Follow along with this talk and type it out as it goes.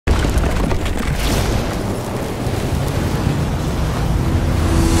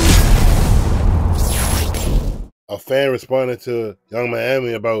a fan responded to Young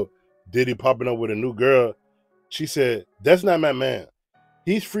Miami about Diddy popping up with a new girl. She said, "That's not my man.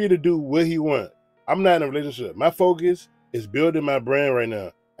 He's free to do what he wants. I'm not in a relationship. My focus is building my brand right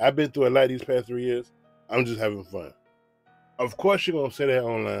now. I've been through a lot these past 3 years. I'm just having fun." Of course she's gonna say that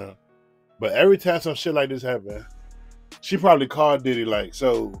online, but every time some shit like this happen, she probably called Diddy like,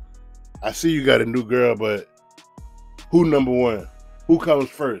 "So I see you got a new girl, but who number one? Who comes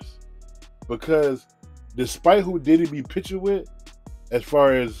first?" Because despite who Diddy be pictured with, as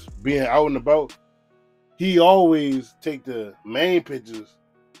far as being out and about, he always take the main pictures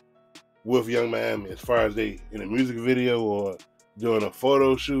with Young Miami. As far as they in a music video or doing a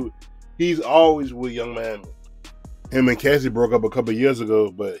photo shoot, he's always with Young Miami. Him and Cassie broke up a couple years ago,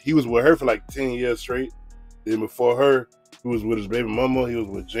 but he was with her for like 10 years straight. Then before her, he was with his baby mama. He was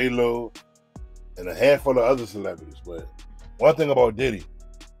with J-Lo and a handful of other celebrities. But one thing about Diddy,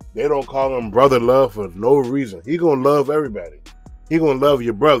 they don't call him brother love for no reason. He gonna love everybody. He gonna love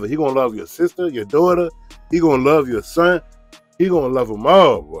your brother. He gonna love your sister, your daughter. He gonna love your son. He gonna love them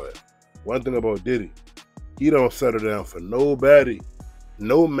all, boy. One thing about Diddy, he don't settle down for nobody.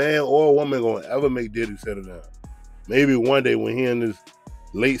 No man or woman gonna ever make Diddy settle down. Maybe one day when he in his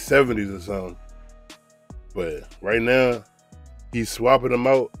late 70s or something. But right now, he's swapping them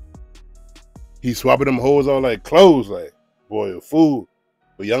out. He's swapping them hoes out like clothes, like, boy, food.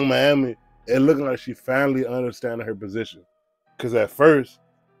 But Young Miami, it looking like she finally understanding her position. Because at first,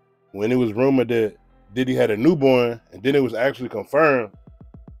 when it was rumored that Diddy had a newborn, and then it was actually confirmed,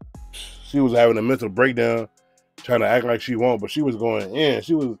 she was having a mental breakdown, trying to act like she won't, but she was going in.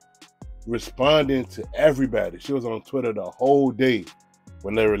 She was responding to everybody. She was on Twitter the whole day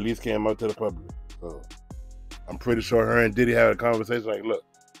when that release came out to the public. So I'm pretty sure her and Diddy had a conversation like, look,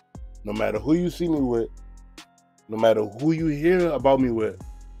 no matter who you see me with, no matter who you hear about me with,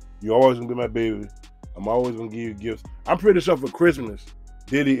 you're always gonna be my baby. I'm always gonna give you gifts. I'm pretty sure for Christmas,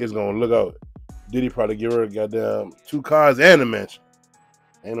 Diddy is gonna look out. Diddy probably give her a goddamn 2 cars and a mansion.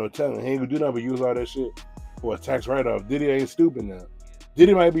 Ain't no telling. He ain't gonna do nothing but use all that shit for a tax write-off. Diddy ain't stupid now.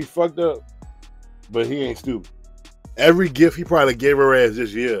 Diddy might be fucked up, but he ain't stupid. Every gift he probably gave her ass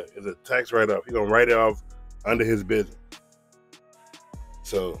this year is a tax write-off. He gonna write it off under his business.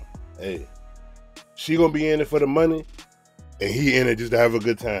 So, hey, she gonna be in it for the money, and he in it just to have a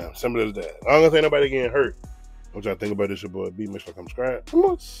good time. Simple as that. As long as ain't nobody getting hurt. What y'all think about this? Your boy B. Make sure to come subscribe.